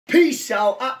Peace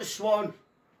out at the Swan.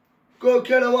 Good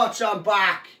kilowatts, I'm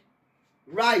back.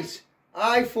 Right,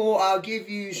 I thought I'll give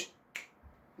you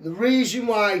the reason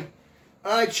why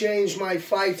I changed my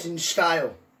fighting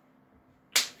style.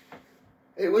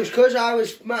 It was because I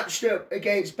was matched up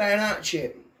against Ben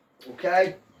Hatchet,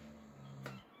 okay?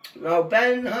 Now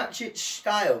Ben Hatchet's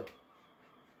style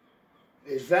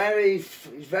is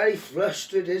he's very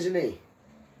flustered, isn't he?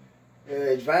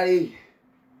 It's very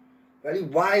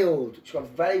wild. It's got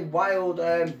very wild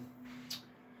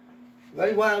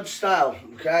style,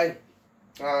 okay?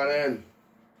 And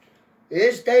he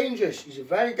is dangerous. He's a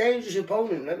very dangerous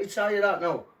opponent. Let me tell you that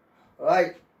now. All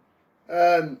right.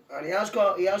 And he has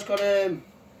got a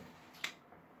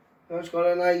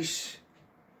nice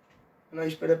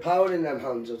bit of power in them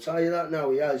hands. I'll tell you that now.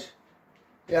 He has.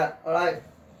 Yeah. All right.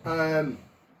 I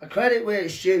credit where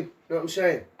it's due. You know what I'm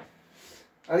saying?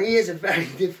 And he is a very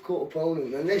difficult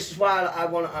opponent, and this is why I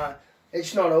want to.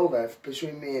 It's not over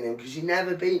between me and him because he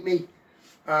never beat me,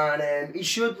 and he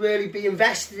should really be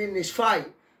invested in this fight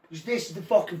because this is the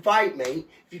fucking fight, mate.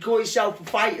 If you call yourself a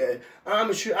fighter,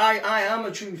 I am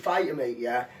a true fighter, mate.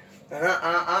 Yeah, and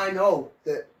I know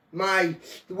that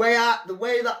the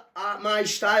way that my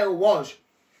style was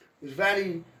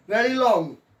very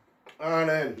long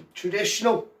and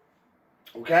traditional,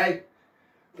 okay.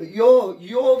 But you're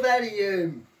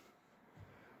very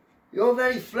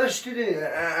flustered in it,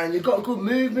 and you've got a good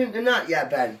movement in that, yeah,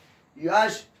 Ben. You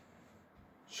has.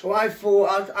 So I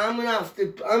thought I'm gonna have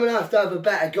to have a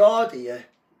better guard here.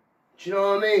 Do you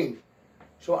know what I mean?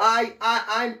 So I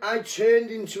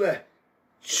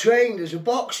trained as a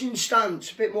boxing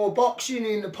stance, a bit more boxing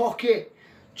in the pocket.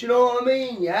 Do you know what I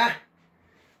mean? Yeah.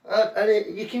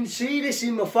 You can see this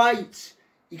in my fights.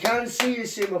 You can see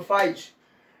this in my fights.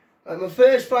 Like my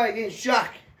first fight against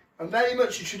Jack, I'm very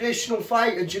much a traditional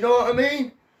fighter, do you know what I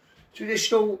mean?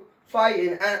 Traditional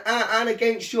fighting, and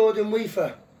against Jordan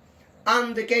Weaver,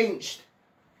 and against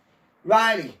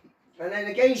Riley, and then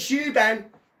against you,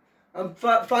 Ben, I'm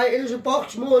fighting as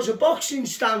more as a boxing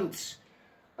stance,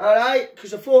 alright?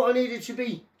 Because I thought I needed to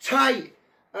be tight,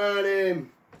 and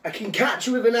I can catch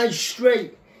you with a nice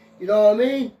straight, you know what I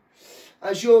mean?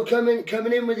 As you're coming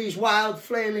in with these wild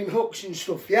flailing hooks and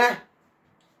stuff, yeah?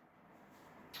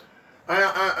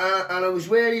 And I was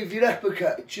wary of your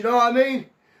uppercut, do you know what I mean?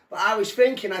 But I was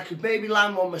thinking I could maybe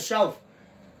land one myself.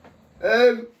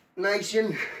 Nice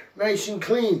and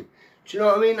clean, do you know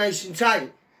what I mean? Nice and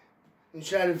tight.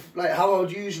 Instead of like how I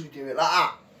would usually do it,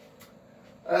 like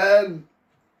that.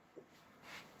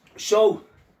 So,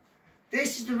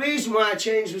 this is the reason why I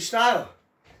changed my style.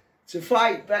 To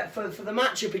fight for the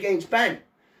matchup against Ben.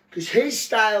 Because his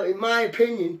style, in my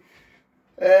opinion,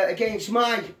 against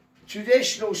my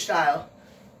traditional style,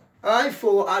 I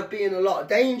thought I'd be in a lot of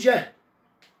danger.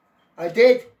 I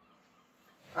did.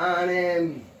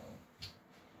 And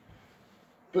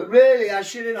but really I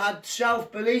should have had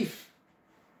self-belief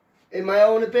in my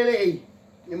own ability,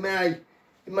 in my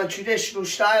traditional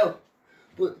style.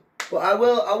 But I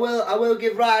will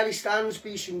give Riley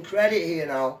Stansby some credit here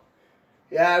now.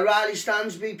 Yeah, Riley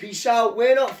Stansby, peace out.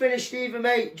 We're not finished either,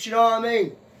 mate. Do you know what I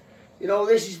mean? You know,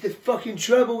 this is the fucking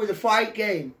trouble with the fight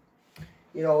game.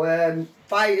 You know,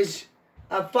 fighters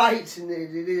have fights and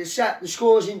they set the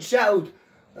scores in settled,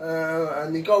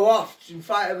 and they go off and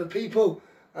fight other people,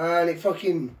 and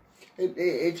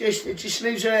it just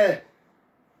leaves a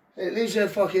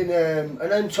fucking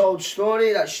an untold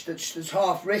story that's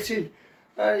half written,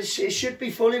 and it should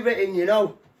be fully written, you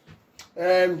know.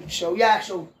 So yeah,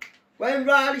 so when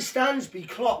Riley Stansby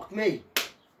clocked me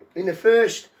in the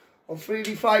first on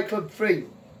 3D Fight Club 3,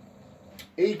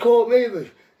 he caught me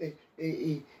with.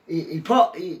 He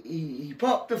popped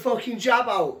the fucking jab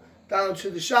out down to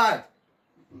the side,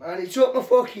 and he took my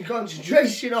fucking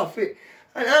concentration off it.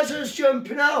 And as I was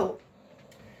jumping out,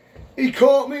 he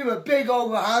caught me with a big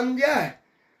overhand, yeah,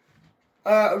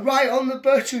 right on the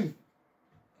button.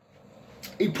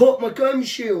 He put my gun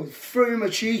shield through my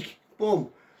cheek,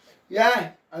 boom,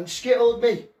 yeah, and skittled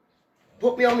me,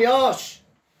 put me on my arse,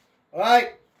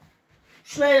 right.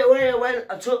 Straight away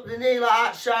I took the knee like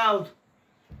that sound.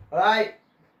 Alright,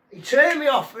 he turned me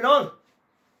off and on.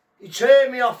 Riley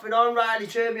turned me off and on.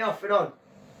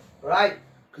 Alright,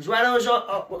 because when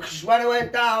I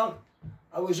went down,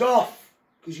 I was off.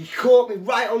 Because he caught me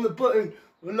right on the button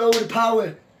with a load of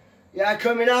power. Yeah,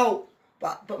 coming out.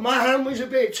 But my hand was a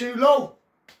bit too low.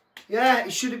 Yeah,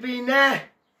 it should have been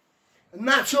there. And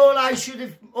that's all I should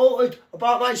have altered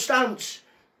about my stance.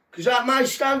 Because my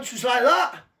stance was like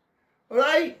that.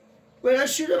 Alright, when I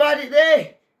should have had it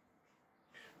there.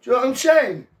 Do you know what I'm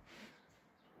saying?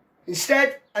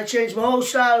 Instead, I changed my whole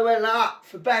style and went like that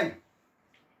for Ben.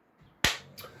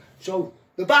 So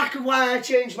the back of why I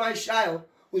changed my style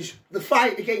was the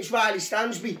fight against Riley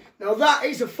Stansby. Now that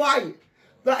is a fight.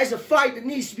 That is a fight that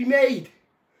needs to be made.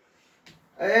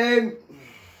 I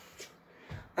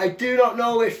do not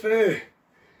know if it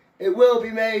will be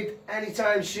made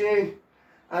anytime soon,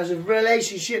 as the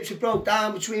relationships have broke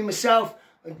down between myself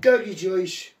and Dougie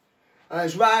Joyce,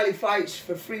 as Riley fights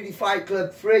for 3D Fight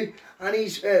Club 3, and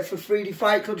he's for 3D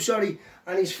Fight Club, sorry,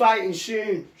 and he's fighting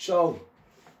soon. So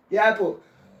yeah, but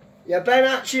yeah, Ben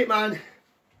Hatchett, man,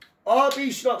 our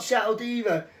beef's not settled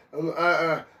either.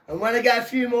 And when I get a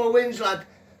few more wins, lad,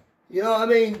 you know what I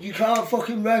mean? You can't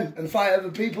fucking run and fight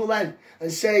other people then and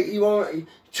say you won't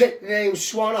take the name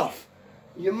Swan off.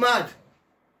 You're mad.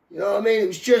 You know what I mean? It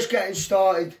was just getting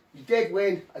started. You did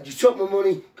win, and you took my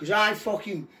money because I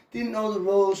fucking didn't know the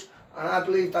rules, and I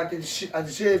believed I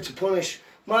deserved to punish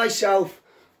myself,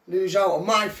 lose out on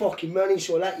my fucking money,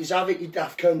 so I let you have it, you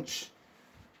daft cunts.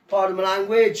 Pardon my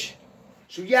language.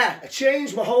 So yeah, I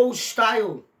changed my whole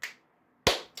style,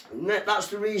 and that's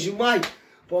the reason why.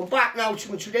 But I'm back now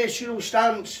to my traditional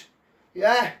stance,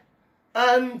 yeah?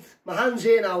 And my hand's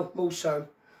here now, most time.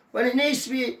 When it needs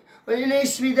to be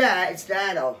there, it's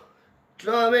there though. Do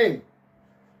you know what I mean?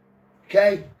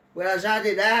 Okay? Whereas I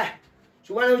did there.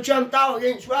 So when I jumped out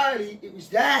against Riley, it was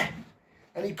there.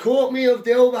 And he caught me with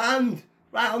the overhand,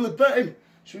 right on the button.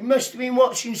 So he must have been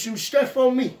watching some stuff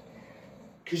on me.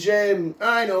 Because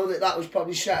I know that was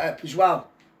probably set up as well.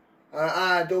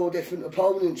 I had all different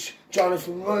opponents.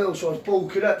 Jonathan Royal, so I was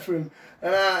bulking up for him.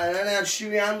 And then I had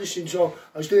Stewie Anderson, so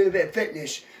I was doing a bit of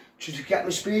fitness just to get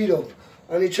my speed up.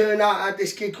 And it turned out I had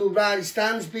this kid called Riley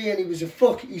Stansby, and he was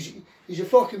he's a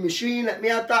fucking machine. Let me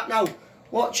add that now.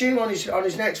 Watch him on his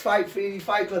next fight, 3D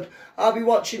Fight Club. I'll be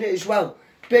watching it as well.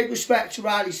 Big respect to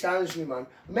Riley Stansby, man.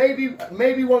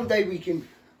 Maybe one day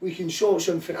we can sort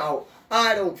something out.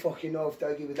 I don't fucking know if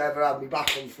Dougie would ever have me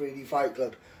back on 3D Fight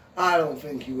Club. I don't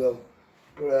think he will.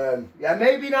 But yeah,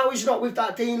 maybe now he's not with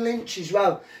that Dean Lynch as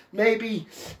well. Maybe,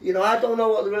 you know, I don't know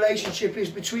what the relationship is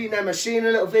between them. I've seen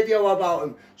a little video about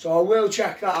him, so I will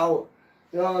check that out.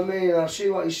 You know what I mean? I'll see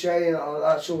what he's saying.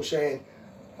 That's all saying.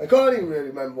 I can't even really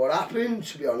remember what happened,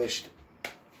 to be honest.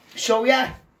 So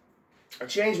yeah, I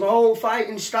changed my whole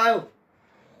fighting style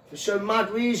for some mad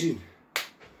reason.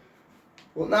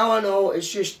 But now I know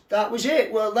it's just, that was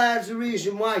it. Well, there's the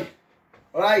reason why.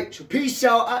 Alright, so peace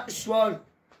out at the Swan.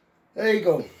 There you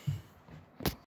go.